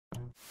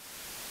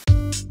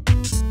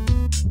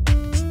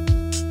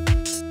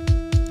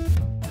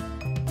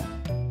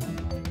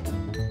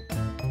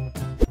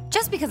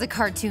because a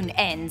cartoon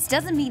ends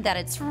doesn't mean that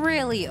it's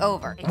really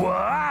over.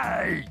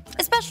 Why?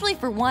 Especially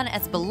for one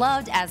as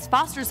beloved as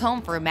Foster's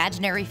Home for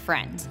Imaginary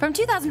Friends. From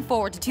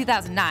 2004 to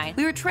 2009,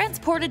 we were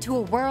transported to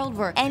a world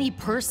where any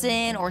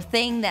person or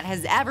thing that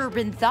has ever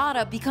been thought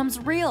of becomes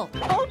real.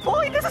 Oh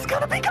boy, this is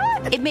gonna be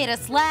good! It made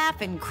us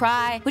laugh and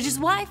cry, which is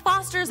why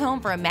Foster's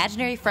Home for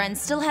Imaginary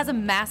Friends still has a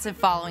massive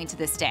following to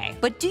this day.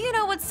 But do you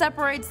know what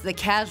separates the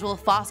casual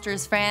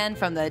Foster's fan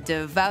from the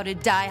devoted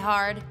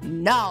diehard?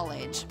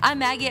 Knowledge. I'm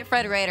Maggie at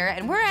Frederator,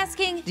 and we're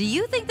asking, do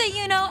you think that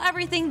you know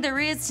everything there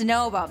is to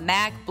know about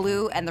Mac,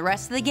 Blue, and the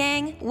rest of the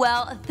gang?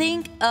 Well,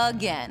 think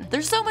again.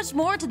 There's so much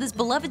more to this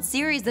beloved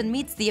series than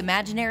meets the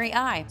imaginary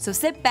eye. So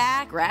sit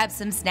back, grab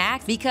some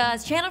snacks,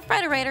 because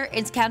ChannelFrederator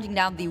is counting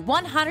down the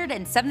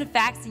 107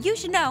 facts you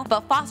should know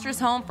about Foster's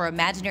Home for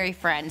Imaginary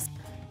Friends.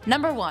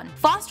 Number 1.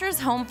 Foster's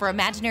Home for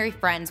Imaginary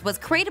Friends was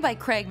created by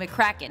Craig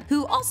McCracken,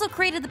 who also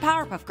created the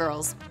Powerpuff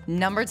Girls.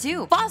 Number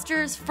 2.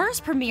 Foster's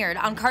first premiered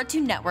on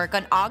Cartoon Network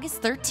on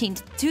August 13,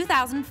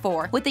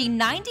 2004 with a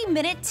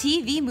 90-minute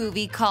TV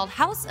movie called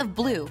House of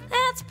Blue.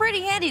 That's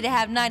pretty handy to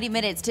have 90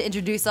 minutes to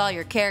introduce all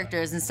your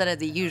characters instead of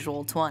the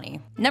usual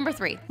 20. Number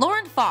 3.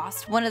 Lauren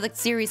Faust, one of the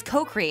series'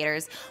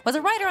 co-creators, was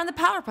a writer on the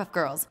Powerpuff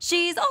Girls.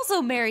 She's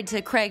also married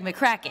to Craig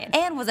McCracken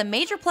and was a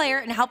major player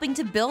in helping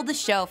to build the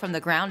show from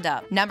the ground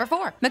up. Number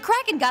 4.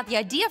 McCracken got the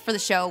idea for the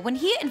show when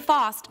he and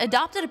Faust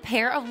adopted a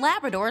pair of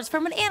Labradors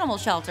from an animal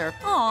shelter.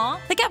 Aww.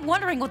 They kept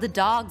wondering what the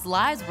dogs'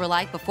 lives were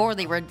like before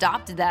they were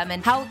adopted them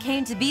and how it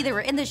came to be they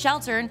were in the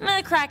shelter, and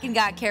McCracken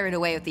got carried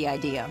away with the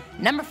idea.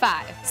 Number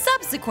 5.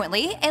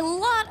 Subsequently, a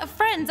lot of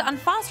friends on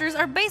Foster's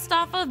are based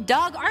off of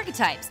dog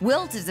archetypes.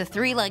 Wilt is a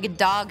three-legged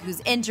dog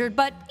who's injured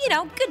but,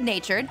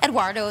 good-natured.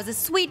 Eduardo is a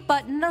sweet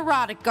but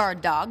neurotic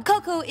guard dog.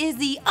 Coco is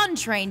the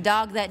untrained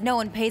dog that no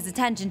one pays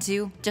attention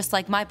to, just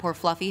like my poor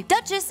Fluffy.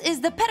 Duchess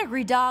is the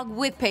pedigree dog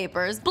with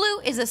papers. Blue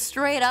is a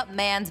straight-up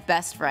man's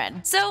best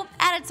friend. So,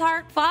 at its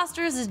heart,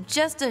 Foster's is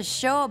just a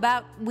show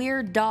about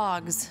weird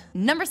dogs.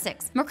 Number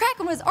 6.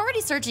 McCracken was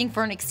already searching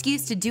for an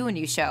excuse to do a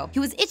new show. He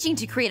was itching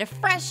to create a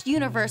fresh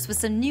universe with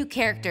some new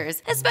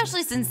characters,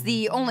 especially since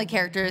the only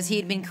characters he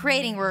had been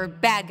creating were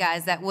bad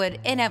guys that would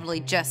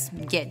inevitably just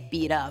get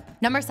beat up.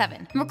 Number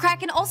 7.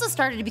 McCracken also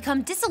started to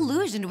become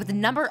disillusioned with the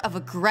number of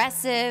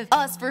aggressive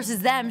us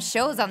versus them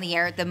shows on the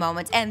air at the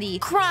moment and the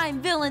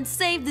crime villain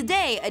save the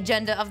day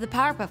agenda of the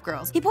Powerpuff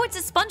Girls. He points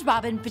to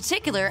SpongeBob in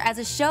particular as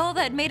a show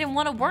that made him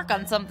want to work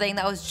on something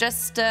that was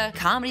just a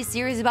comedy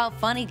series about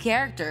funny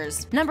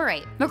characters. Number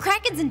 8.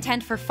 McCracken's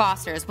intent for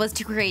Foster's was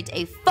to create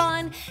a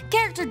fun,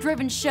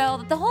 character-driven show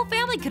that the whole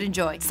family could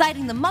enjoy,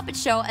 citing the Muppet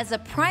Show as a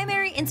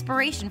primary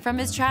inspiration from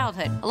his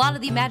childhood. A lot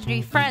of the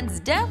imaginary friends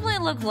definitely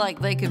looked like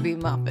they could be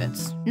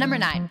Muppets. Number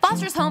 9.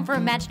 Foster's Home for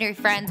Imaginary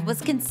Friends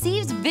was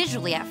conceived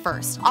visually at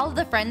first. All of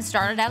the friends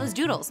started out as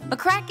doodles.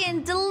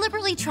 McCracken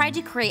deliberately tried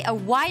to create a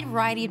wide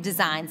variety of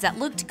designs that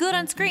looked good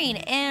on screen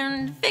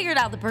and figured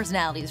out the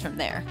personalities from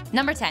there.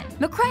 Number 10.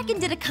 McCracken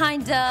did a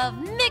kind of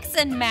mix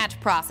and match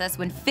process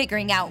when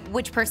figuring out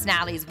which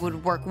personalities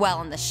would work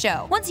well in the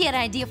show. Once he had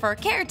an idea for a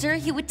character,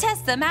 he would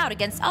test them out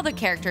against other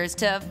characters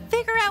to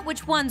figure out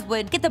which ones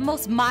would get the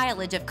most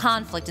mileage of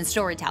conflict and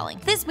storytelling.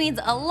 This means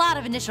a lot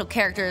of initial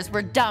characters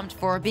were dumped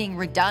for being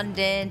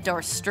redundant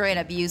or straight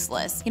up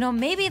useless.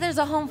 Maybe there's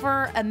a home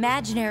for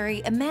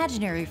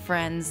imaginary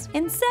friends.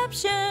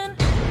 Inception!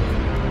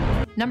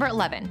 Number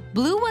 11.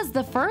 Blue was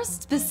the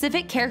first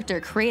specific character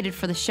created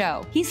for the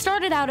show. He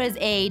started out as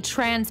a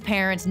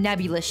transparent,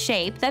 nebulous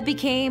shape that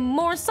became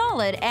more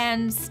solid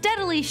and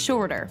steadily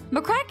shorter.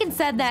 McCracken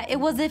said that it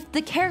was if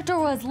the character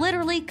was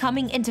literally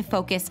coming into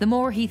focus the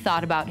more he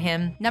thought about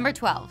him. Number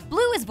 12.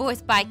 Blue is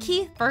voiced by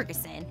Keith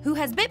Ferguson, who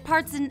has bit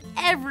parts in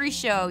every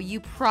show you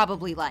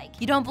probably like.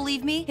 You don't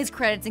believe me? His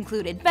credits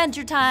include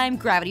Adventure Time,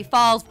 Gravity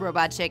Falls,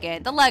 Robot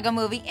Chicken, The Lego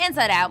Movie,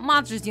 Inside Out,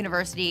 Monsters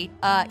University.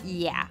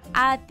 Yeah,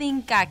 I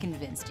think I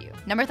convinced you.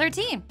 Number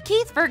 13.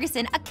 Keith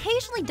Ferguson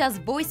occasionally does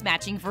voice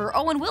matching for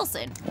Owen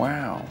Wilson.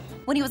 Wow.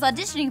 When he was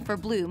auditioning for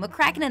Blue,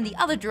 McCracken and the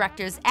other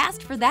directors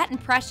asked for that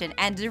impression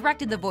and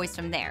directed the voice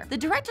from there. The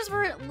directors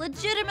were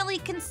legitimately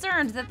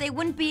concerned that they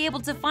wouldn't be able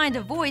to find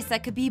a voice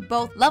that could be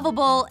both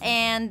lovable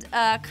and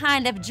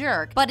kind of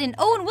jerk, but an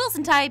Owen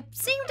Wilson type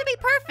seemed to be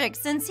perfect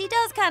since he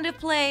does kind of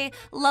play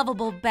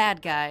lovable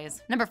bad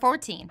guys. Number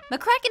 14.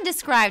 McCracken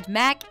described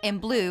Mac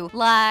and Blue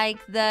like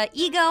the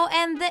ego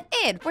and the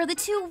id, where the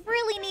two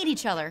really need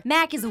each other.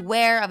 Mac is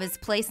aware of his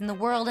place in the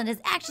world and his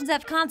actions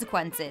have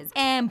consequences,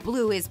 and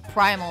Blue is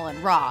primal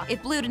and raw.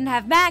 If Blue didn't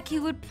have Mac, he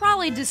would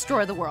probably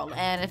destroy the world,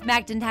 and if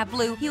Mac didn't have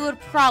Blue, he would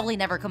probably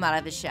never come out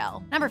of his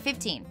shell. Number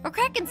 15.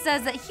 McCracken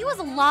says that he was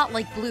a lot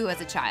like Blue as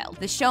a child,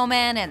 the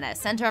showman and the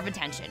center of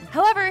attention.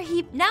 However,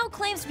 he now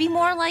claims to be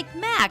more like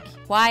Mac,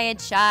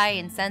 quiet, shy,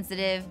 and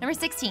sensitive. Number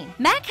 16.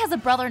 Mac has a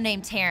brother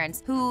named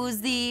Terrence, who's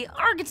the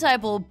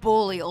archetypal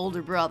bully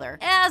older brother.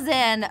 As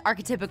an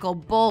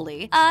archetypical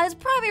bully, his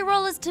primary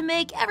role is to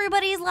make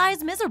everybody's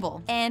lives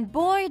miserable, and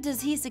boy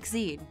does he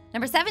succeed.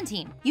 Number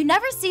 17. You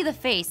never see the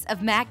face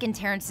of Mac and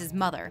Terrence's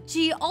mother.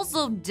 She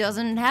also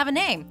doesn't have a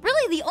name.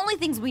 Really, the only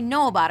things we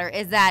know about her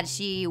is that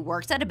she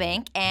works at a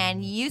bank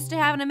and used to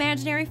have an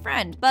imaginary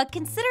friend. But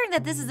considering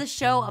that this is a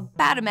show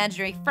about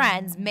imaginary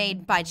friends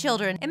made by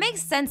children, it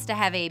makes sense to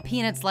have a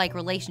Peanuts-like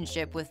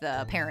relationship with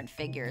the parent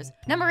figures.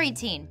 Number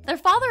 18. Their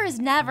father is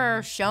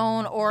never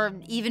shown or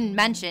even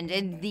mentioned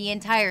in the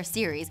entire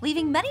series,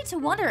 leaving many to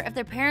wonder if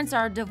their parents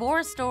are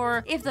divorced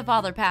or if the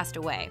father passed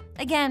away.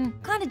 Again,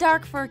 kinda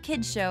dark for a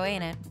kid's show,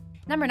 ain't it?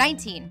 Number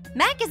 19.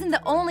 Mac isn't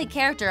the only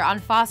character on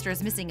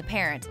Foster's missing a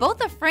parent. Both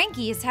the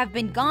Frankies have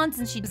been gone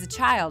since she was a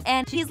child,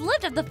 and she's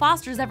lived at the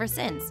Fosters ever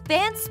since.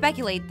 Fans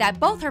speculate that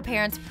both her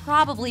parents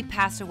probably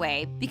passed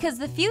away, because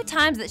the few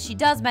times that she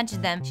does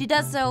mention them, she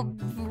does so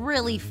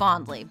really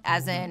fondly,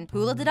 as in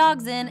Who Let the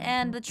Dogs In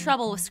and The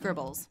Trouble with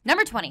Scribbles.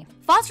 Number 20.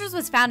 Foster's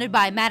was founded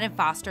by Matt and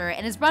Foster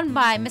and is run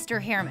by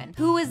Mr. Harriman,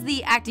 who is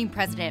the acting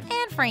president,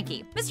 and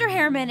Frankie. Mr.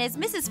 Harriman is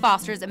Mrs.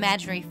 Foster's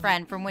imaginary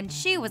friend from when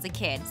she was a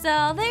kid,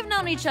 so they've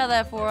known each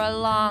other for a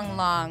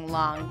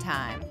long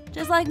time.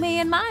 Just like me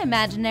and my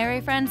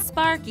imaginary friend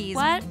Sparky's.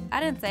 What?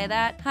 I didn't say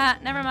that. Huh,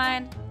 never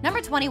mind.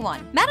 Number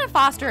 21. Matt and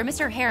Foster and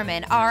Mr.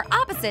 Harriman are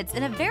opposites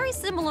in a very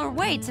similar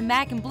way to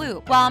Mac and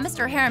Bloo. While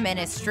Mr. Harriman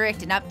is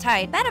strict and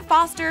uptight, Matt and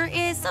Foster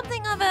is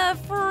something of a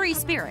free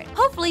spirit.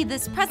 Hopefully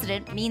this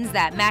precedent means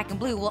that Mac and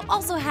Bloo will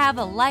also have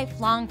a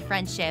lifelong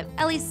friendship.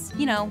 At least,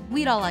 you know,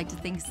 we'd all like to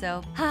think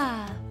so.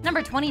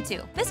 Number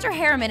 22. Mr.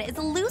 Harriman is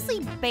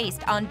loosely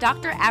based on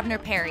Dr. Abner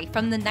Perry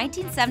from the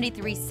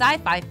 1973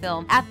 sci-fi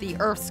film At the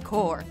Earth's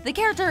Core. The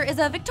character is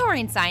a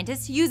Victorian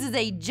scientist who uses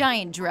a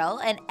giant drill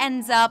and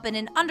ends up in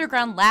an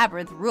underground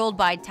labyrinth ruled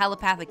by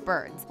telepathic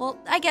birds. Well,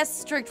 I guess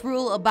strict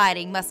rule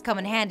abiding must come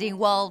in handy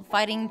while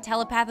fighting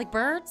telepathic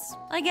birds,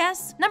 I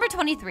guess. Number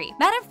 23.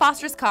 Matt and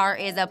Foster's car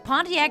is a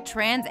Pontiac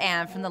Trans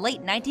Am from the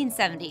late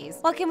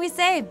 1970s. What can we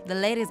say? The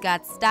ladies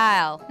got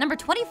style. Number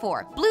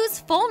 24. Blue's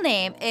full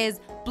name is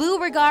Blue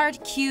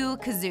Regard Q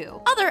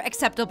Kazoo. Other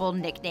acceptable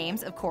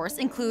nicknames, of course,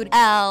 include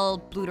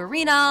L,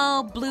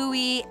 Blutorino,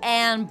 Bluey,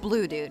 and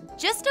Blue Dude.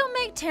 Just don't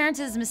make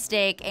Terrence's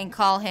mistake and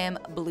call him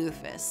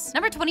Bluefus.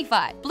 Number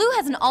 25. Blue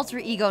has an alter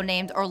ego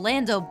named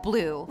Orlando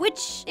Blue,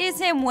 which is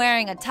him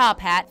wearing a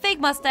top hat, fake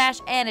mustache,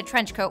 and a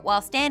trench coat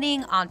while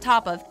standing on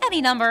top of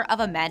any number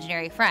of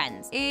imaginary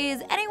friends.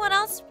 Is anyone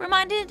else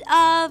reminded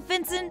of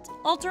Vincent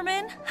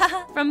Alterman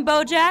from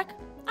BoJack?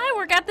 I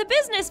work at the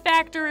business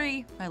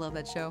factory. I love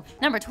that show.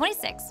 Number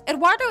 26.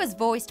 Eduardo is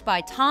voiced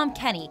by Tom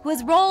Kenny, who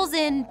has roles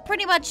in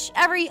pretty much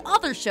every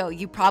other show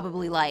you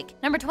probably like.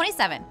 Number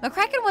 27.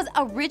 McCracken was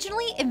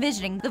originally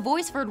envisioning the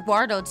voice for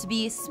Eduardo to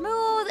be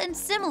smooth and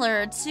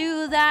similar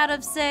to that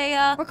of, say,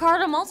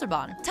 Ricardo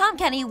Montalban. Tom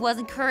Kenny was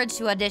encouraged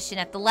to audition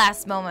at the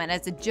last moment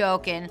as a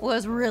joke and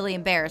was really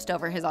embarrassed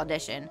over his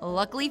audition.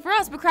 Luckily for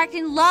us,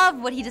 McCracken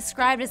loved what he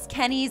described as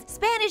Kenny's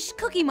Spanish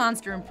Cookie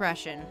Monster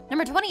impression.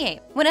 Number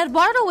 28. When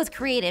Eduardo was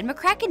created,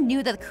 McCracken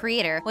knew that the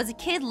creator was a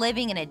kid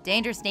living in a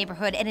dangerous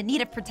neighborhood and in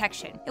need of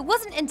protection. It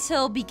wasn't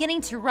until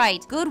beginning to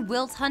write Good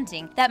Will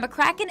Hunting that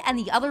McCracken and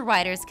the other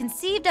writers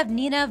conceived of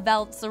Nina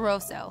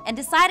Valseroso and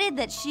decided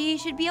that she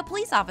should be a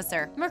police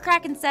officer.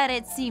 McCracken said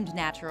it seemed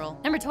natural.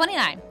 Number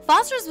 29.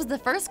 Foster's was the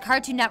first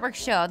Cartoon Network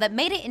show that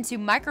made it into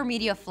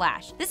Micromedia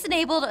Flash. This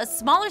enabled a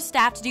smaller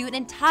staff to do an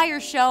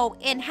entire show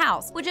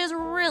in-house, which is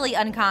really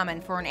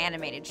uncommon for an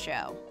animated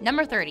show.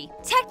 Number 30.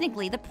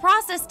 Technically, the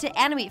process to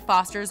animate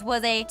Foster's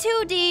was a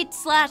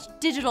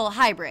 2D/digital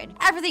hybrid.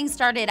 Everything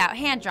started out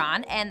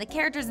hand-drawn, and the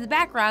characters in the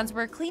backgrounds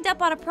were cleaned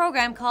up on a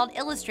program called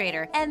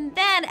Illustrator, and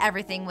then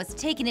everything was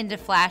taken into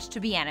Flash to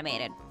be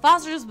animated.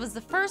 Foster's was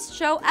the first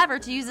show ever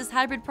to use this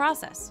hybrid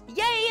process.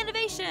 Yay,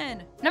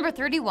 innovation! Number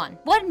 31.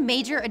 One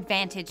major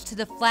advantage to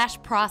the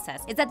Flash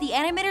process is that the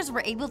animators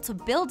were able to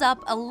build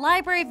up a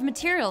library of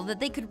material that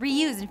they could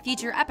reuse in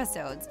future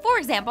episodes. For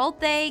example,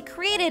 they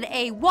created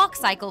a walk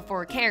cycle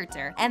for a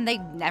character, and they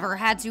never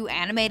had to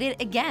animate it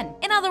again.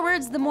 In other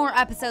words, the more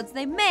episodes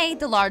they made,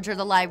 the larger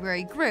the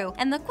library grew,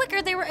 and the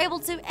quicker they were able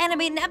to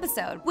animate an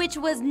episode, which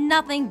was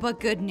nothing but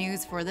good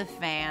news for the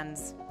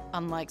fans.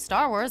 Unlike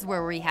Star Wars,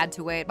 where we had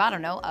to wait, I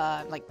don't know,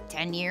 like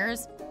 10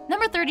 years.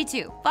 Number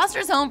 32.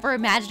 Foster's Home for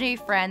Imaginary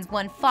Friends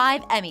won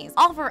 5 Emmys,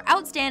 all for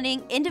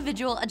outstanding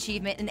individual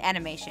achievement in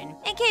animation.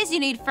 In case you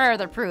need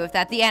further proof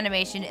that the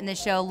animation in the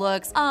show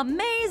looks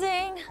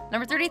amazing.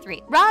 Number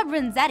 33. Rob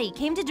Renzetti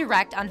came to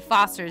direct on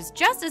Foster's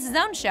just as his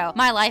own show,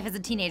 My Life as a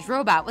Teenage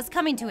Robot, was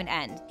coming to an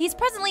end. He's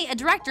presently a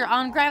director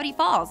on Gravity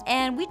Falls,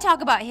 and we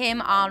talk about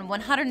him on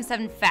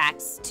 107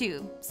 Facts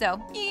too, so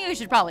you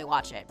should probably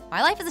watch it.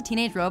 My Life as a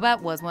Teenage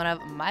Robot was one of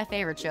my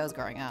favorite shows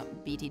growing up.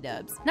 BT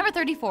dubs. Number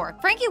 34.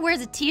 Frankie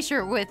wears a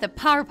t-shirt with the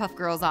Powerpuff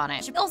Girls on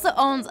it. She also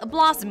owns a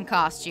Blossom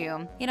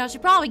costume. You know, she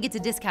probably gets a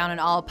discount on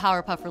all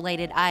Powerpuff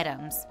related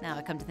items, now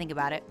I come to think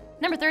about it.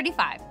 Number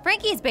 35.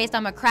 Frankie is based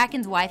on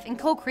McCracken's wife and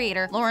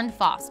co-creator Lauren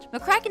Faust.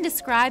 McCracken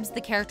describes the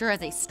character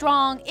as a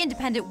strong,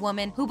 independent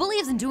woman who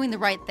believes in doing the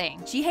right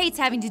thing. She hates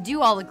having to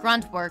do all the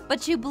grunt work,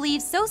 but she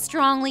believes so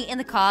strongly in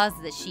the cause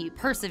that she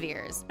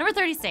perseveres. Number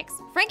 36.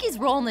 Frankie's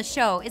role in the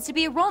show is to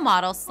be a role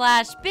model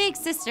 / big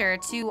sister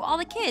to all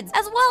the kids,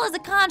 as well as a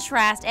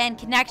contrast and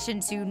connection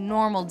to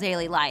normal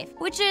daily life,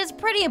 which is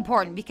pretty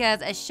important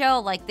because a show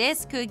like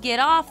this could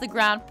get off the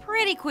ground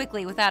pretty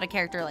quickly without a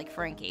character like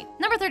Frankie.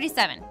 Number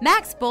 37.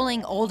 Mac's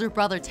bullying older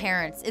brother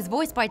Terrence is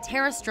voiced by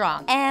Tara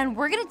Strong, and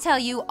we're gonna tell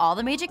you all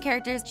the major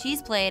characters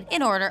she's played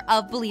in order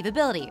of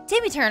believability.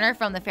 Timmy Turner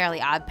from The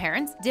Fairly Odd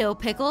Parents, Dill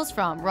Pickles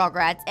from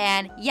Rugrats,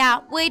 and yeah,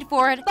 wait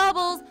for it,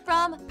 Bubbles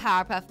from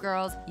Powerpuff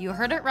Girls. You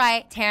heard it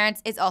right,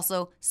 Terrence is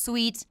also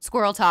sweet,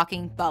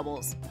 squirrel-talking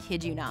Bubbles.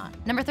 Kid you not.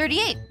 Number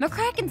 38.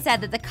 McCracken said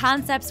that the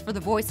concepts for the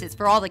voices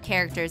for all the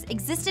characters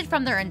existed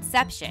from their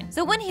inception,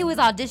 so when he was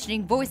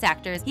auditioning voice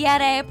actors, he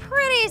had a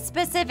pretty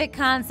specific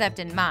concept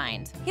in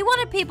mind. He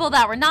wanted people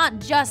that were not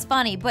just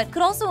funny, but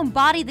could also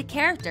embody the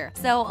character,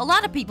 so a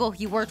lot of people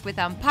he worked with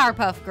on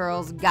Powerpuff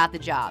Girls got the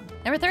job.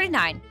 Number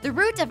 39. The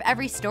root of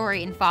every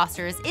story in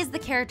Foster's is the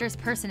characters'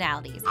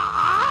 personalities.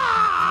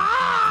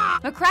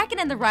 McCracken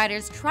and the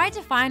writers tried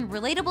to find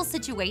relatable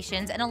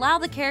situations and allow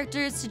the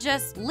characters to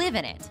just live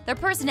in it. Their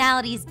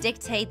personalities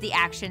dictate the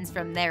actions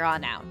from there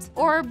on out.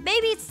 Or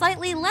maybe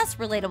slightly less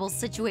relatable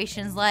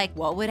situations like,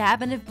 what would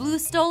happen if Bloo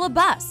stole a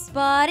bus?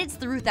 But it's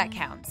the root that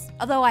counts.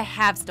 Although I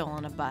have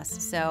stolen a bus,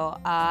 so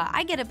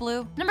I get it,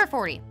 Bloo. Number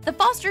 40. The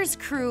Foster's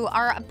crew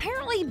are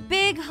apparently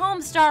big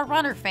Homestar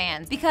Runner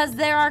fans because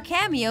there are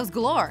cameos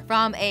galore,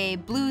 from a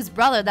Blue's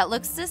brother that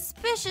looks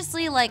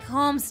suspiciously like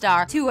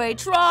Homestar to a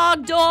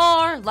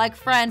Trogdor like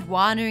friend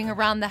wandering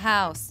around the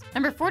house.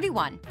 Number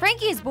 41.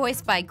 Frankie is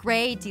voiced by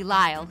Gray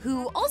Delisle,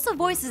 who also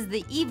voices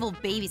the evil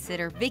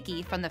babysitter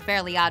Vicky from The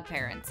Fairly Odd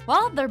Parents.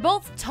 Well, they're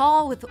both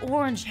tall with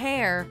orange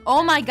hair.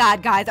 Oh my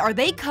god, guys, are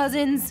they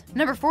cousins?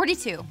 Number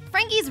 42.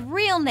 Frankie's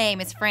real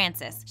name is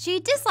Frances. She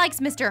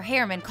dislikes Mr.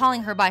 Harriman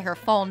calling her by her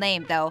full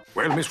name, though.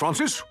 Well, Miss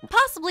Frances?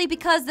 Possibly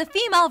because the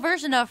female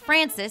version of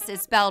Frances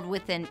is spelled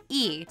with an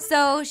E,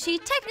 so she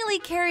technically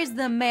carries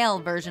the male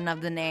version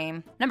of the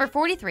name. Number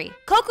 43.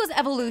 Coco's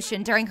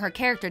evolution during her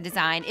character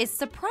design is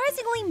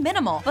surprisingly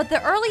minimal, but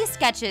the earliest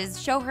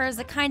sketches show her as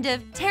a kind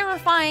of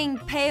terrifying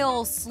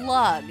pale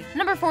slug.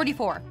 Number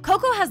 44.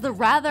 Coco has the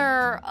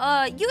rather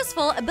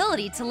useful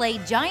ability to lay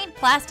giant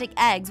plastic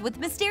eggs with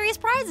mysterious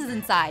prizes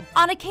inside.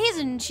 On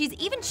occasion, she's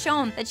even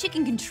shown that she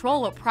can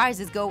control what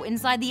prizes go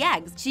inside the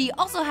eggs. She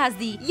also has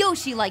the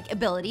Yoshi-like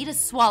ability to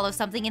swallow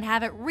something and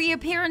have it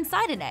reappear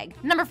inside an egg.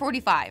 Number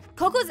 45.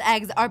 Coco's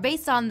eggs are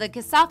based on the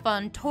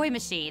Kasafun toy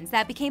machines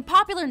that became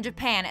popular in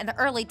Japan in the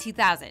early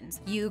 2000s.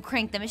 You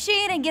crank the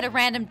machine and get a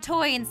random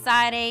toy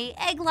inside a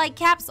egg-like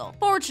capsule.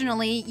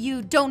 Fortunately,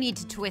 you don't need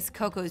to twist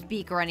Coco's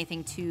beak or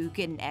anything to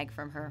get an egg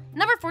from her.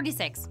 Number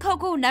 46.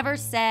 Coco never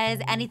says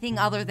anything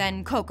other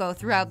than Coco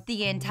throughout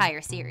the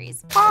entire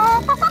series.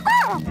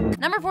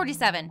 Number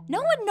 47. No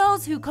one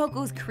knows who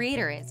Coco's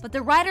creator is, but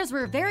the writers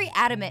were very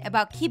adamant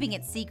about keeping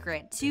it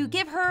secret to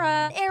give her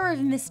an air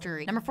of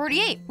mystery. Number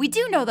 48. We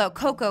do know that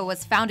Coco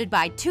was founded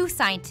by two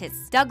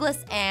scientists,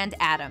 Douglas and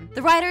Adam.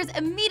 The writers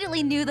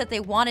immediately knew that they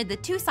wanted the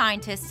two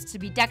scientists to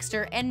be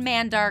Dexter and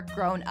Mandark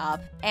grown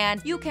up,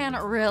 and you can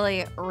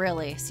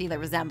really see the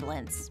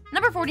resemblance.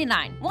 Number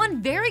 49.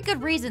 One very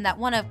good reason that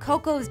one of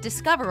Coco's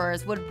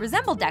discoverers would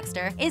resemble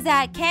Dexter is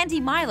that Candy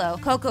Milo,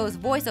 Coco's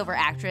voiceover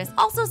actress,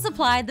 also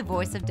supplied the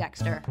voice of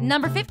Dexter.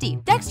 Number 50.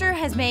 Dexter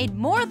has made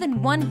more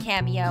than one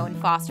cameo in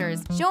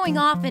Foster's, showing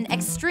off an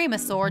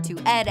Extremosaur to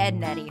Ed, Edd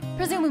and Eddy,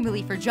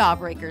 presumably for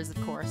Jawbreakers,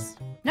 of course.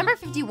 Number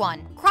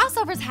 51.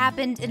 Crossovers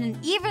happened in an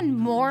even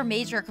more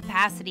major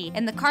capacity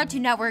in the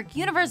Cartoon Network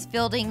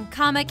universe-building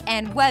comic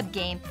and web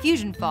game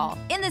Fusion Fall.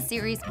 In this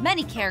series,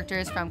 many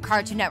characters from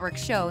Cartoon Network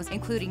shows,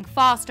 including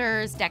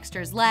Foster's,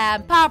 Dexter's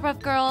Lab, Powerpuff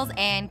Girls,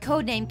 and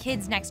Codename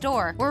Kids Next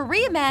Door, were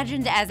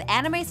reimagined as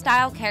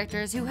anime-style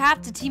characters who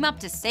have to team up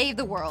to save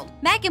the world.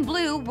 Mac and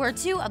Bloo were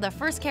two of the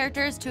first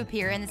characters to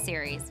appear in the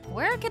series.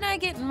 Where can I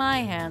get my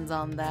hands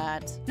on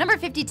that? Number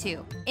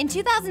 52. In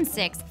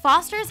 2006,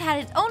 Foster's had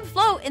its own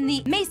float in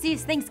the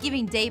Macy's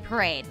Thanksgiving Day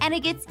Parade, and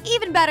it gets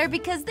even better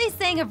because they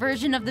sang a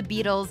version of the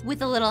Beatles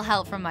with a little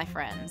help from my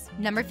friends.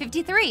 Number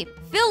 53.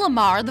 Phil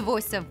Lamar, the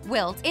voice of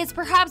Wilt, is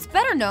perhaps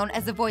better known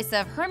as the voice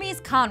of Hermes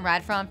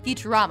Conrad from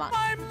Futurama.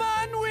 I'm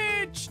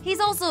Manwich! He's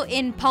also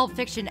in Pulp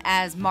Fiction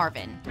as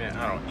Marvin. Man,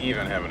 I don't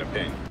even have an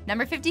opinion.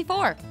 Number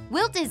 54.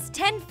 Wilt is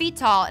 10 feet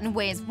tall and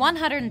weighs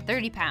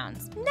 130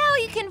 pounds. Now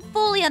you can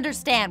fully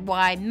understand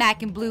why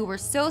Mac and Bloo were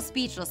so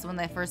speechless when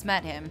they first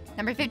met him.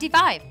 Number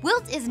 55.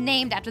 Wilt is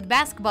named after the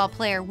basketball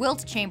player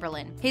Wilt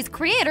Chamberlain. His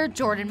creator,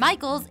 Jordan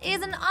Michaels,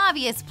 is an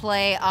obvious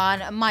play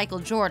on Michael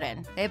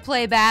Jordan. They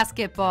play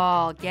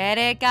basketball. Get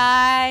it,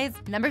 guys?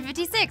 Number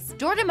 56.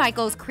 Jordan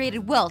Michaels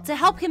created Wilt to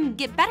help him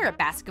get better at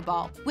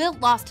basketball. Wilt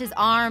lost his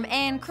arm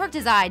and crooked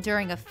his eye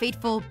during a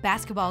fateful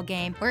basketball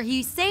game where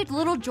he saved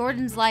little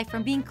Jordan's life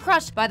from being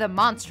crushed by the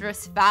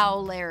monstrous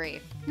Foul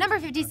Larry. Number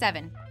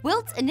 57.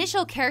 Wilt's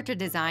initial character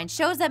design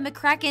shows that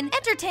McCracken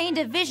entertained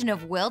a vision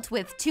of Wilt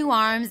with 2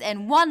 arms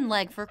and 1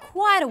 leg for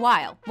quite a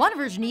while. One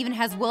version even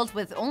has Wilt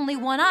with only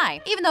 1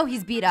 eye. Even though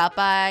he's beat up,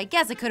 I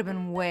guess it could have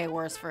been way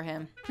worse for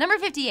him. Number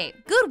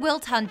 58. Good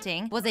Wilt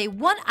Hunting was a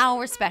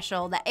 1-hour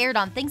special that aired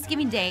on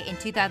Thanksgiving Day in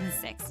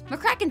 2006.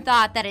 McCracken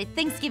thought that a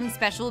Thanksgiving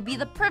special would be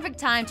the perfect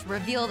time to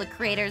reveal the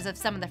creators of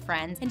some of the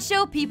friends and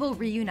show people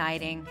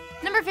reuniting.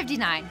 Number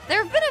 59.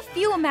 There have been a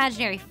few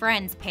imaginary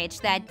friends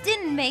pitched that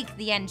didn't make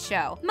the end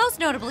show. Most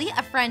notably,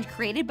 a friend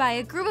created by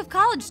a group of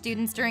college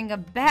students during a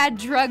bad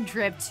drug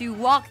trip to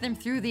walk them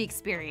through the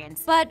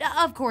experience. But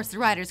of course, the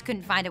writers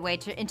couldn't find a way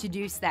to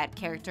introduce that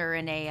character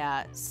in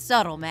a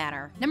subtle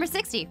manner. Number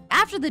 60.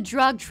 After the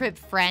drug trip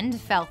friend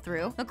fell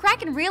through,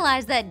 McCracken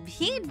realized that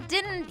he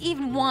didn't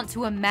even want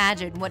to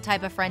imagine what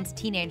type of friends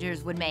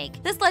teenagers would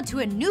make. This led to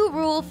a new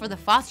rule for the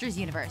Foster's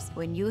universe.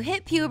 When you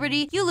hit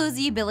puberty, you lose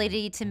the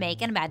ability to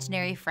make an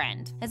imaginary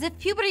friend. As if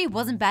puberty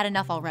wasn't bad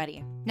enough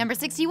already. Number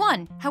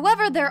 61.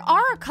 However, there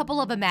are a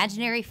couple of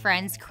imaginary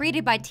friends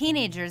created by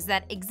teenagers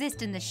that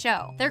exist in the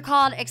show. They're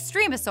called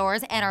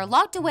Extremosaurs and are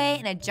locked away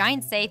in a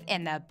giant safe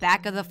in the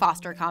back of the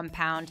Foster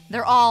compound.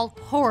 They're all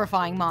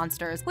horrifying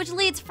monsters, which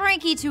leads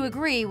Frankie to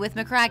agree with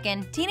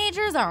McCracken.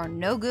 Teenagers are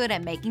no good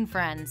at making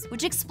friends,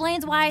 which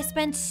explains why I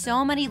spent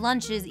so many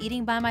lunches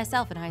eating by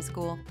myself in high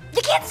school.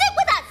 You can't sit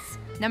with us!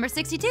 Number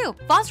 62.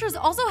 Foster's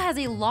also has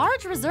a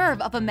large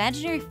reserve of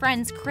imaginary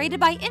friends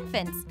created by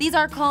infants. These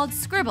are called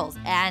scribbles,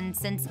 and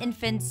since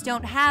infants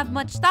don't have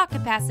much thought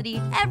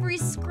capacity, every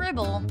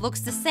scribble looks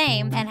the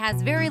same and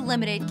has very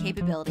limited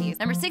capabilities.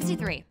 Number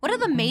 63. One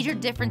of the major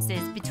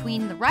differences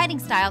between the writing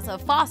styles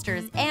of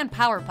Foster's and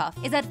Powerpuff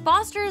is that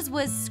Foster's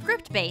was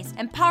script-based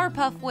and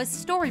Powerpuff was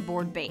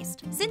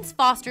storyboard-based. Since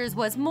Foster's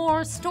was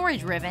more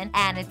story-driven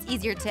and it's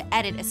easier to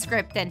edit a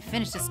script than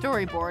finish a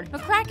storyboard,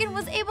 McCracken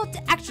was able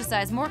to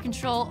exercise more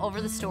control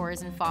over the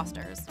stories in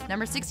Foster's.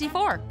 Number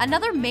 64.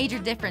 Another major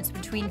difference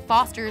between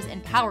Foster's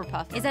and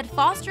Powerpuff is that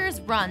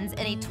Foster's runs in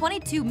a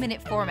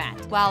 22-minute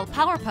format, while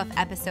Powerpuff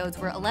episodes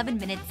were 11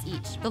 minutes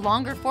each. The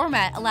longer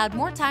format allowed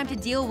more time to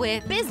deal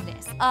with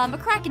business,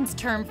 McCracken's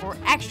term for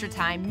extra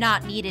time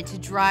not needed to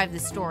drive the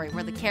story,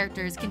 where the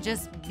characters can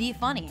just be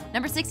funny.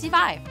 Number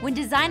 65. When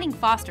designing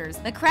Foster's,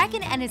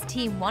 McCracken and his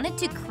team wanted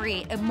to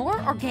create a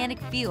more organic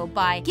feel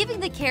by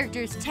giving the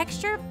characters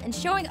texture and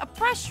showing a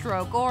brush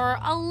stroke or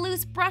a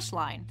loose brush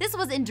line. This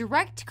was in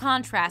direct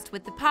contrast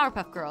with the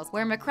Powerpuff Girls,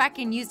 where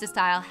McCracken used a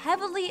style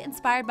heavily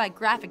inspired by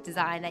graphic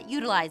design that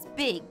utilized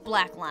big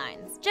black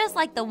lines, just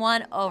like the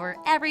one over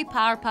every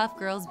Powerpuff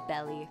Girl's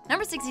belly.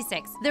 Number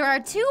 66. There are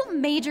 2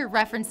 major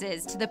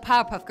references to the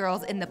Powerpuff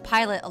Girls in the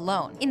pilot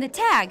alone. In the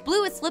tag,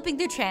 Bloo is flipping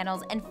through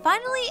channels and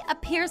finally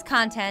appears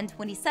content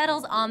when he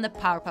settles on the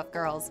Powerpuff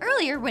Girls.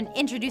 Earlier, when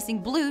introducing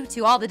Bloo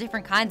to all the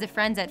different kinds of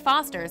friends at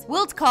Foster's,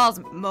 Wilt calls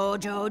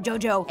Mojo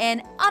Jojo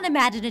an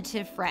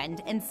unimaginative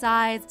friend and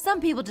sighs, "Some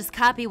people just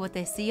copy what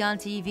they see on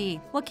TV.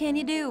 What can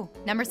you do?"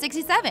 Number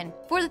 67.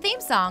 For the theme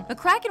song,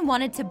 McCracken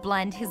wanted to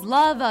blend his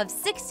love of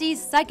 60s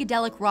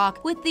psychedelic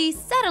rock with the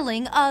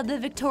settling of the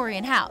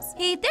Victorian house.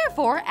 He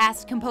therefore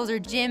asked composer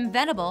Jim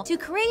Venable to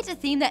create a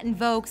theme that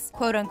invokes,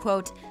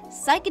 quote-unquote,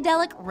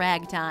 psychedelic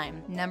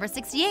ragtime. Number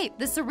 68.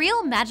 The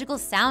surreal magical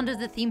sound of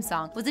the theme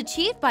song was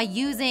achieved by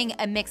using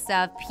a mix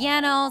of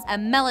pianos, a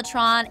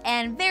mellotron,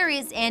 and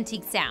various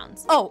antique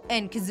sounds. Oh,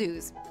 and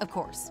kazoos, of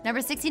course.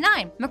 Number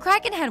 69.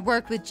 McCracken had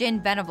worked with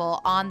Jim Venable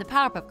on the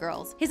Powerpuff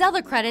Girls. His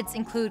other credits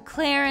include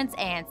Clarence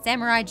and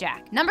Samurai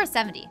Jack. Number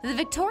 70. The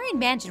Victorian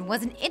mansion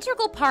was an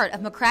integral part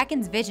of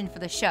McCracken's vision for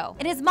the show.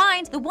 In his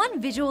mind, the one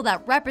visual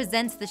that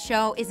represents the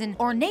show is an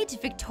ornate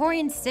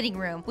Victorian sitting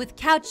room with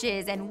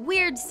couches and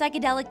weird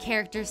psychedelic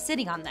characters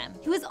sitting on them.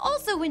 He was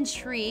also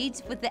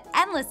intrigued with the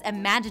endless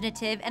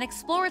imaginative and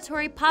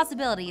exploratory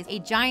possibilities a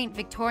giant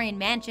Victorian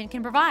mansion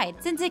can provide,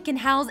 since it can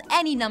house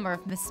any number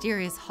of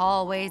mysterious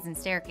hallways and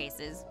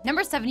staircases.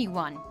 Number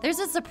 71. There's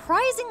a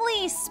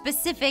surprisingly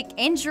specific,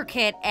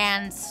 intricate,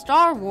 and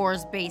Star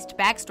Wars-based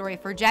backstory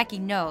for Jackie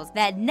Knows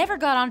that never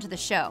got onto the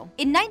show.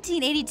 In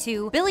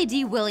 1982, Billy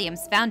D.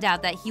 Williams found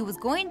out that he was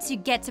going to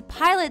get to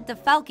pilot the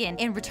Falcon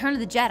in Return of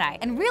the Jedi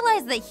and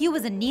realized that he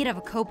was in need of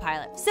a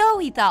co-pilot. So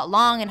he thought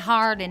long and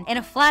hard, and in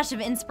a flash of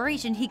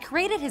inspiration, he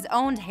created his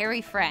own hairy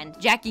friend,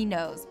 Jackie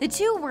Knows. The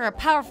two were a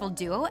powerful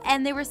duo,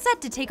 and they were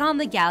set to take on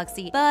the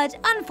galaxy, but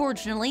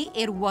unfortunately,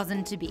 it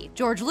wasn't to be.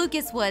 George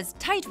Lucas was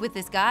tight with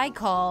this guy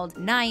called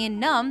Nyan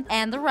Numb,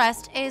 and the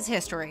rest is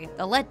history.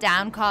 The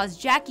letdown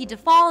caused Jackie to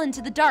fall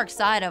into the dark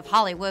side of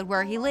Hollywood,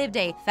 where he lived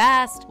a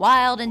fast,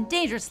 wild, and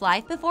dangerous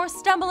life before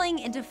stumbling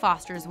into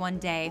Foster's one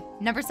day.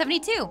 Number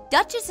 72.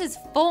 Duchess's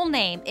full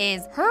name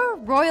is Her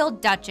Royal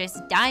Duchess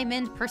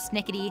Diamond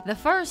Persnickety the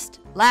First,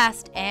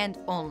 Last, and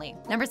Only.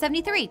 Number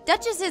 73.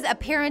 Duchess's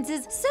appearance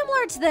is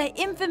similar to the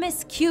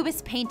infamous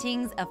Cubist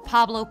paintings of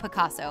Pablo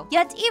Picasso.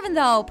 Yet even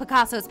though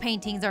Picasso's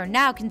paintings are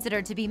now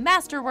considered to be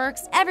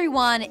masterworks,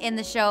 everyone in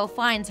the show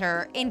finds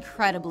her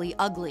incredibly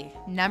ugly.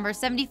 Number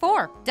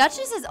 74.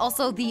 Duchess is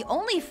also the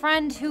only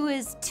friend who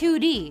is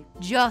 2D,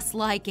 just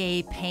like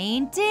a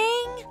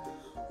painting?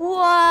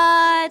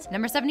 What?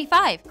 Number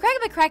 75. Craig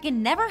McCracken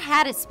never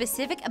had a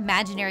specific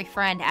imaginary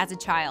friend as a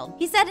child.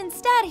 He said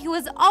instead he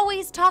was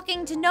always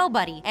talking to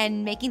nobody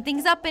and making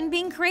things up and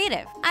being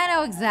creative. I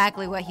know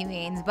exactly what he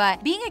means,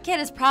 but being a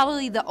kid is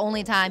probably the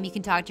only time you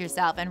can talk to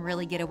yourself and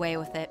really get away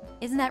with it.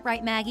 Isn't that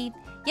right, Maggie?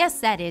 Yes,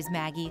 that is,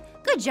 Maggie.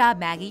 Good job,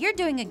 Maggie. You're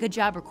doing a good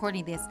job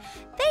recording this.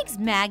 Thanks,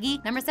 Maggie.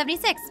 Number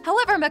 76.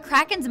 However,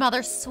 McCracken's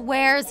mother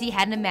swears he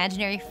had an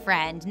imaginary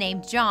friend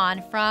named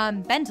John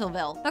from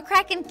Bentonville.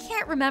 McCracken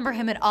can't remember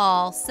him at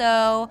all,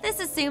 so this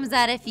assumes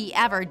that if he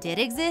ever did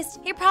exist,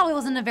 he probably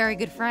wasn't a very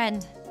good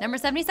friend. Number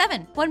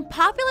 77. One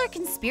popular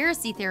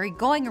conspiracy theory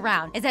going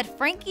around is that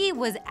Frankie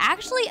was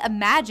actually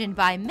imagined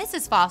by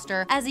Mrs.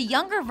 Foster as a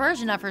younger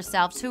version of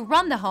herself to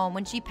run the home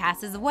when she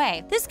passes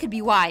away. This could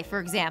be why, for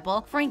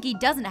example, Frankie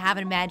doesn't have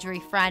an imaginary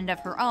friend of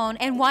her own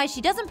and why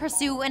she doesn't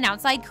pursue an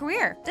outside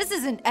career. This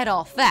isn't at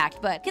all fact,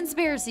 but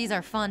conspiracies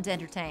are fun to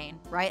entertain.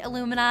 Right,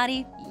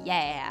 Illuminati?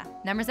 Yeah.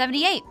 Number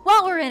 78.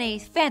 While we're in a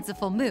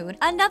fanciful mood,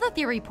 another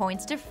theory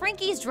points to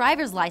Frankie's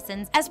driver's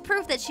license as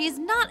proof that she is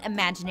not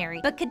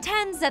imaginary, but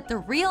contends that the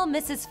real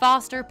Mrs.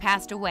 Foster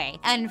passed away,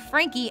 and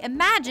Frankie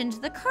imagined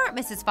the current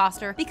Mrs.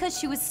 Foster because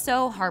she was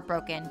so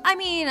heartbroken. I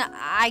mean,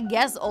 I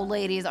guess old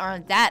ladies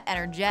aren't that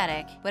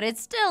energetic, but it's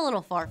still a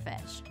little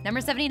far-fetched. Number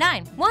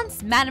 79.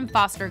 Once Madam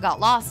Foster got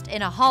lost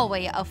in a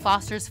hallway of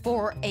Foster's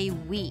for a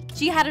week.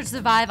 She had to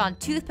survive on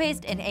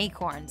toothpaste and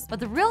acorns. But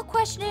the real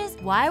question is,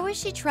 why was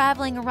she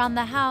traveling around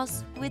the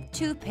house with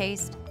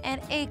toothpaste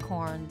and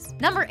acorns?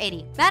 Number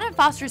 80. Madam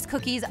Foster's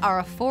cookies are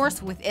a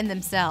force within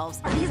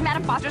themselves. Are these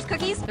Madam Foster's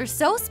cookies? They're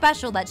so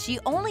special that she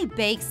only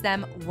bakes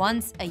them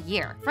once a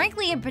year.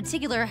 Frankly, in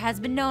particular, has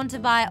been known to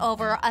buy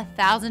over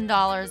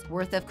 $1,000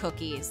 worth of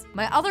cookies.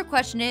 My other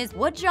question is,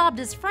 what job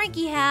does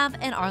Frankie have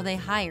and are they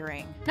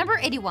hiring? Number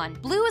 81.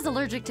 Bloo is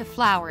allergic to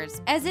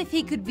flowers, as if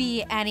he could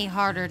be any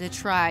harder to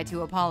try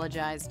to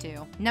apologize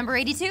to. Number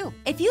 82.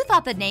 If you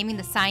thought that naming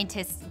the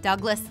scientists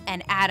Douglas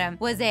and Adam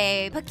was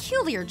a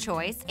peculiar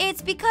choice,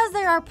 it's because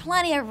there are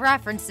plenty of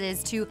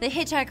references to The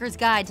Hitchhiker's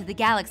Guide to the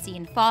Galaxy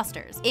in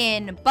Foster's.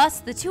 In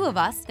Bust the Two of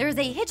Us, there's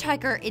a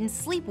hitchhiker in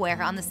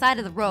sleepwear on the side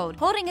of the road,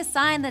 holding a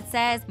sign that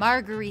says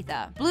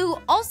Margaretha. Bloo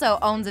also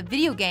owns a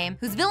video game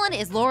whose villain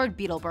is Lord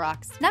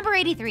Beetlebrox. Number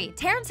 83.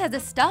 Terrence has a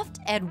stuffed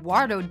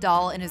Eduardo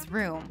doll in his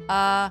room.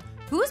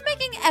 Who's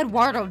making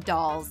Eduardo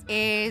dolls?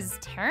 Is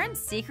Terrence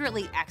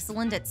secretly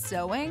excellent at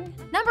sewing?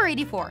 Number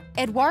 84.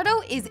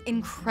 Eduardo is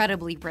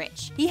incredibly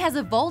rich. He has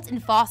a vault in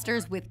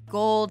Foster's with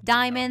gold,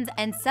 diamonds,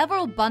 and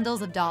several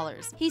bundles of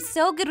dollars. He's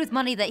so good with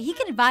money that he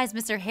can advise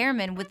Mr.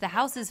 Harriman with the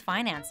house's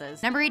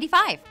finances. Number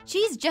 85.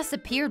 Cheese just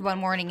appeared one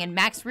morning in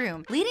Mac's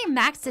room, leading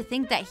Max to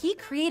think that he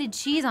created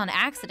Cheese on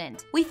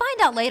accident. We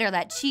find out later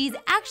that Cheese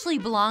actually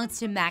belongs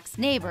to Mac's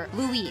neighbor,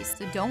 Louise.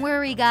 So don't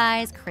worry,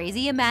 guys,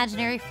 crazy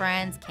imaginary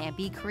friends can't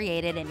be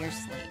created in your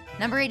sleep.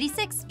 Number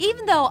 86.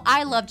 Even though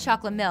I love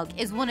chocolate milk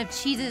is one of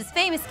Cheese's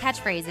famous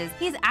catchphrases,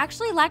 he's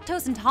actually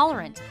lactose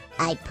intolerant.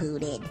 I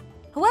pooted.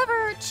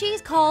 However,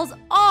 Cheese calls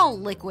all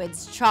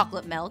liquids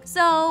chocolate milk,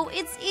 so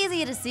it's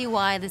easy to see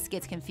why this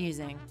gets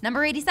confusing.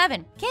 Number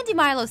 87. Candy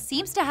Milo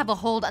seems to have a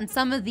hold on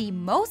some of the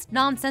most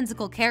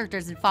nonsensical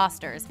characters in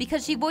Foster's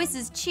because she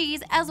voices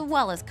Cheese as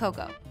well as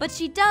Coco. But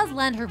she does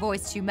lend her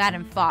voice to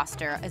Madam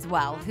Foster as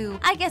well, who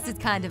I guess is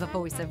kind of a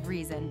voice of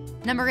reason.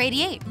 Number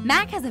 88.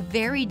 Mac has a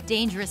very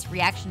dangerous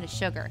reaction to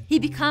sugar. He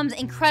becomes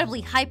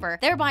incredibly hyper,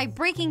 thereby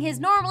breaking his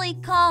normally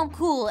calm,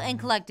 cool, and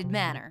collected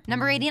manner.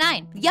 Number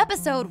 89. The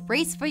episode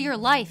Race for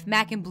Your Life,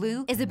 Mac and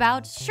Blue is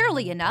about,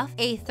 surely enough,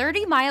 a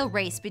 30-mile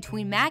race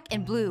between Mac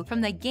and Blue from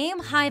the Game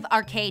Hive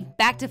arcade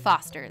back to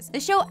Foster's.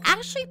 The show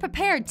actually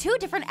prepared two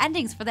different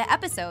endings for the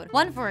episode,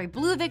 one for a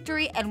Blue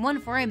victory and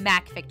one for a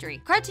Mac victory.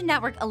 Cartoon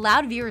Network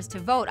allowed viewers to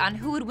vote on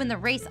who would win the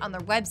race on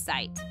their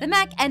website. The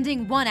Mac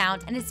ending won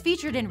out and is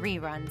featured in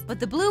reruns,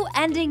 but the Blue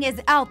ending is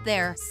out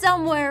there,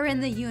 somewhere in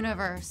the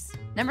universe.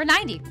 Number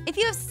 90. If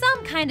you have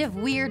some kind of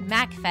weird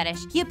Mac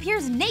fetish, he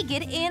appears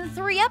naked in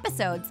 3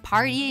 episodes.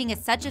 Partying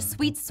is such a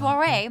sweet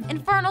soiree,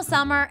 Infernal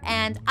Summer,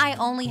 and I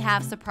Only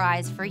Have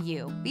Surprise for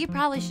You. We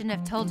probably shouldn't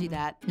have told you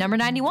that. Number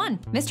 91.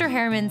 Mr.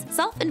 Harriman's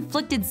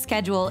self-inflicted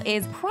schedule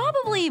is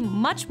probably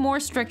much more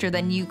stricter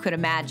than you could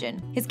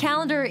imagine. His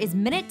calendar is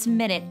minute to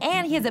minute,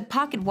 and he has a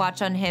pocket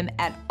watch on him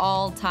at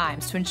all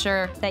times to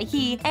ensure that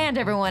he and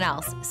everyone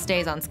else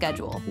stays on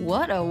schedule.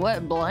 What a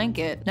wet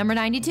blanket. Number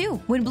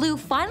 92. When Blue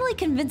finally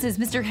convinces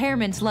Mr.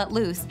 Harriman to let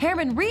loose,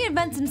 Harriman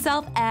reinvents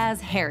himself as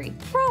Harry.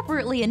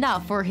 Appropriately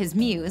enough for his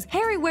muse,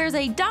 Harry wears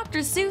a Dr.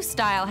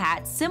 Seuss-style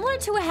hat similar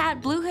to a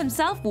hat Blue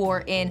himself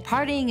wore in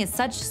Partying Is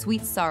Such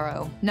Sweet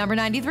Sorrow. Number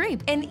 93.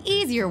 An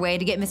easier way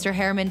to get Mr.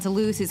 Harriman to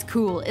lose his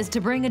cool is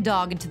to bring a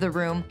dog into the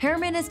room.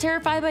 Harriman is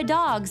terrified by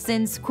dogs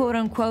since,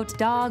 quote-unquote,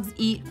 dogs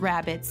eat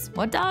rabbits.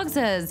 What dogs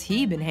has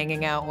he been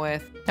hanging out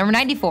with? Number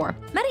 94.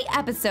 Many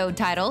episode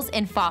titles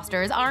in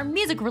Foster's are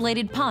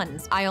music-related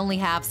puns. I Only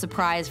Have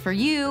Surprise for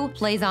You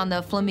plays on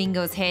the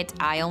Flamingos hit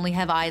I Only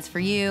Have Eyes for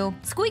You.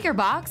 Squeaker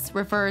Box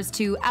refers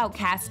to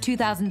Outkast's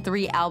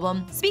 2003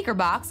 album Speaker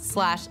Box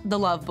 / The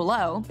Love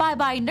Below. Bye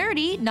Bye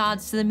Nerdy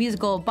nods to the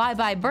musical Bye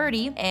Bye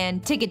Birdie,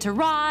 and Ticket to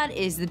Ride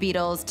is the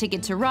Beatles'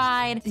 Ticket to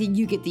Ride.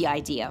 You get the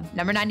idea.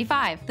 Number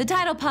 95. The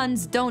title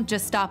puns don't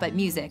just stop at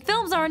music.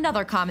 Films are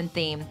another common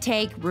theme.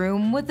 Take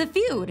Room with the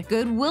Feud,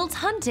 Good Will's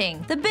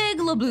Hunting, The Big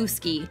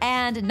Lebowski,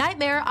 and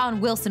Nightmare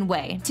on Wilson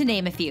Way, to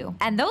name a few.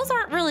 And those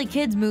aren't really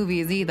kids'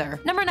 movies either.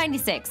 Number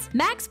 96.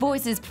 Mac's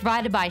voice is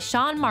provided by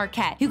Sean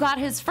Marquette, who got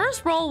his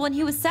first role when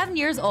he was 7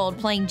 years old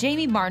playing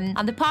Jamie Martin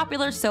on the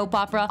popular soap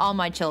opera All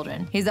My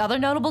Children. His other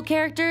notable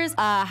characters,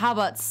 how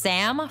about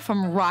Sam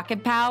from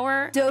Rocket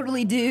Power?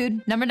 Totally,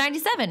 dude. Number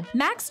 97.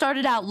 Mac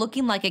started out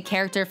looking like a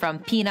character from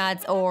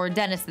Peanuts or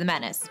Dennis the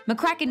Menace.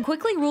 McCracken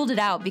quickly ruled it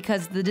out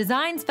because the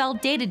designs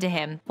felt dated to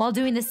him. While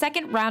doing the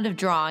second round of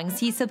drawings,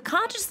 he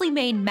subconsciously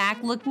made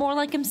Mac look more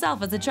like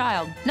himself as a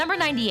child. Number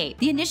 98.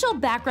 The initial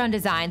background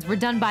designs were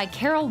done by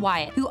Carol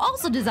Wyatt, who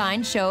also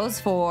designed shows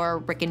for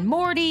Rick and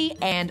Morty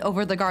and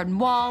Over the Garden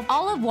Wall.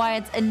 All of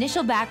Wyatt's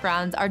initial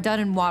backgrounds are done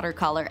in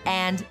watercolor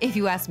and, if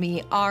you ask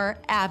me, are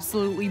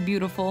absolutely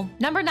beautiful.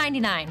 Number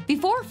 99.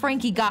 Before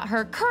Frankie got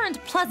her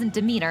current pleasant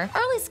demeanor,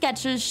 early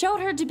sketches showed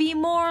her to be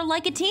more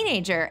like a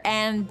teenager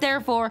and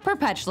therefore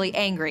perpetually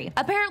angry.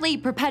 Apparently,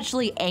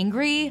 perpetually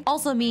angry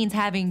also means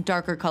having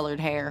darker colored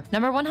hair.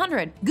 Number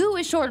 100. Goo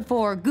is short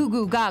for Goo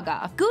Goo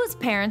Gaga. Goo's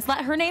parents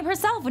let her name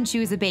herself when she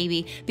was a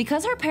baby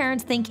because her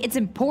parents think it's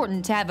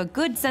important to have a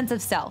good sense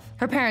of self.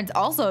 Her parents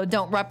also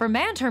don't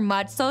reprimand her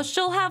much, so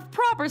she'll have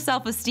proper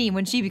self-esteem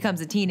when she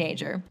becomes a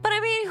teenager. But I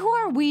mean, who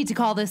are we to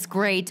call this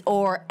great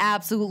or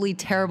absolutely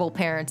terrible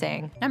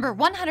parenting? Number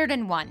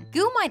 101.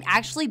 Goo might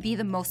actually be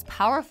the most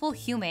powerful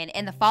human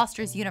in the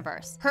Foster's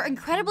universe. Her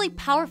incredibly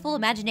powerful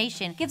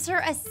imagination gives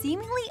her a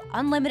seemingly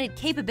unlimited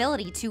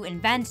capability to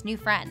invent new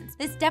friends.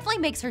 This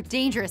definitely makes her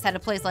dangerous at a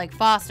place like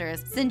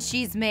Foster's, since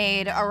she's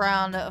made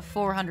around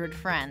 400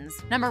 friends.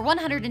 Number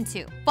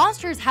 102.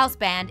 Foster's house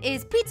band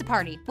is Pizza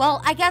Party.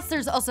 Well, I guess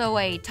there's also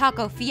a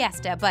Taco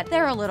Fiesta, but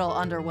they're a little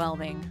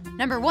underwhelming.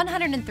 Number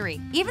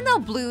 103. Even though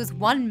Blue's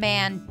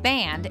one-man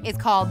band is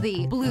called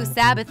the Blue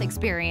Sabbath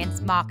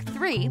Experience Mach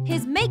 3,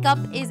 his makeup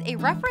is a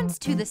reference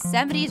to the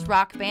 70s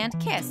rock band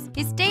Kiss.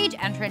 His stage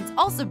entrance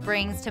also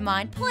brings to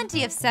mind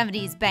plenty of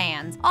 70s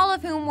bands, all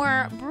of whom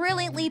were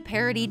brilliantly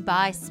parodied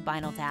by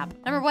Spinal Tap.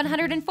 Number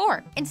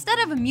 104. Instead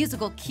of a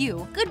musical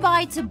cue,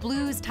 Goodbye to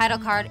Blue's title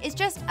card is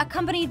just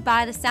accompanied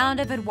by the sound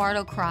of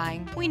Eduardo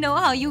crying. We know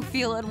how you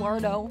feel,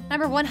 Eduardo.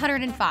 Number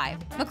 105.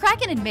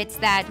 McCracken admits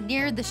that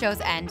near the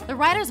show's end, the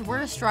writers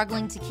were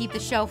struggling to keep the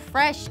show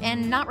fresh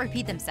and not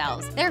repeat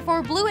themselves.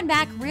 Therefore, Blue and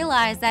Mac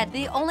realized that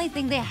the only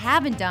thing they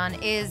haven't done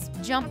is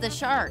jump the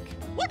shark.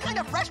 What kind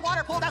of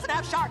freshwater pool doesn't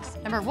have sharks?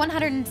 Number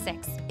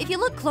 106. If you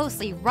look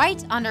closely,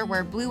 right under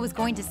where Blue was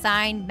going to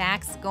sign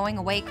Mac's going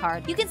away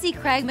card, you can see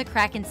Craig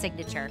McCracken's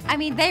signature. I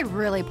mean, they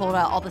really pulled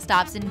out all the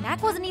stops and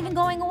Mac wasn't even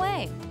going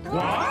away.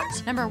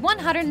 What? Number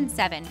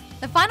 107.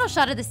 The final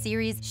shot of the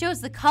series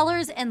shows the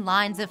colors and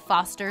lines of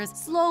Foster's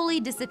slowly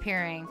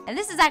disappearing. And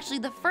this is actually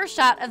the first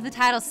shot of the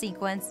title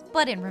sequence,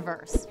 but in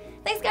reverse.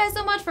 Thanks guys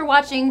so much for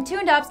watching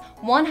Tuned Up's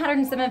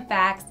 107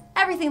 Facts.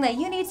 Everything that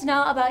you need to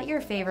know about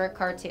your favorite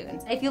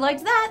cartoons. If you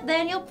liked that,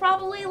 then you'll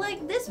probably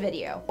like this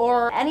video,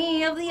 or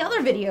any of the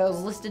other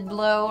videos listed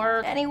below,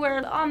 or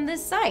anywhere on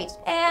this site.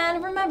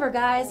 And remember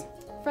guys,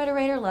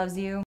 Frederator loves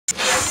you.